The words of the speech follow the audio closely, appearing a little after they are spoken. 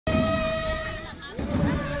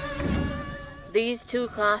These two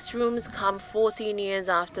classrooms come 14 years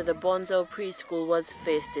after the Bonzo Preschool was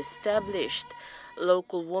first established.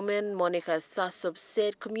 Local woman Monica Sasop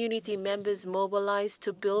said community members mobilized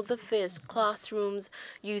to build the first classrooms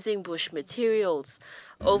using bush materials.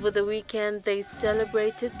 Over the weekend, they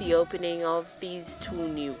celebrated the opening of these two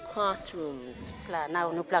new classrooms.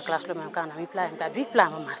 Now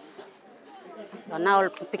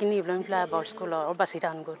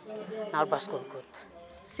good.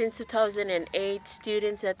 Since 2008,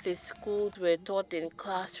 students at this school were taught in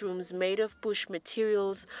classrooms made of bush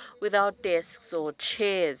materials without desks or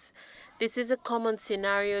chairs. This is a common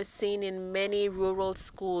scenario seen in many rural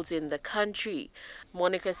schools in the country.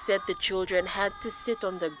 Monica said the children had to sit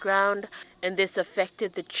on the ground, and this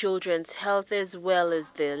affected the children's health as well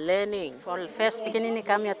as their learning. For first beginning,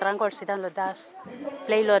 come here, tranquil, sit down, lodas,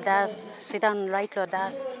 play lodas, sit down, write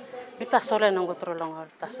lodas. Me pass all and go through long.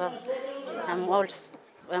 That's all.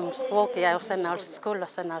 I'm spoke. I was in our school. I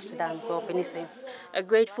was in our sit down, go finishing. A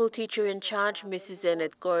grateful teacher in charge, Mrs.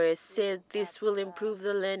 Ennet Gores, said this will improve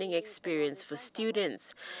the learning experience for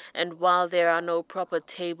students. And while there are no proper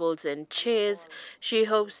tables and chairs, she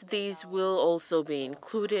hopes these will also be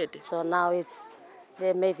included. So now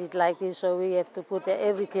they made it like this, so we have to put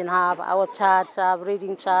everything up, our charts up,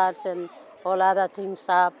 reading charts and all other things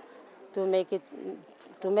up to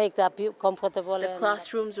make that comfortable. The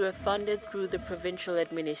classrooms were funded through the provincial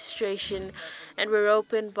administration and were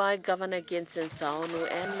opened by Governor Ginson Saonu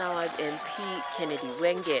and Nawaeb MP Kennedy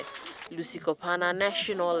Wenge. Lucy Kopana,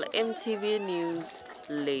 National, EMTV News,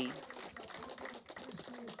 Ley.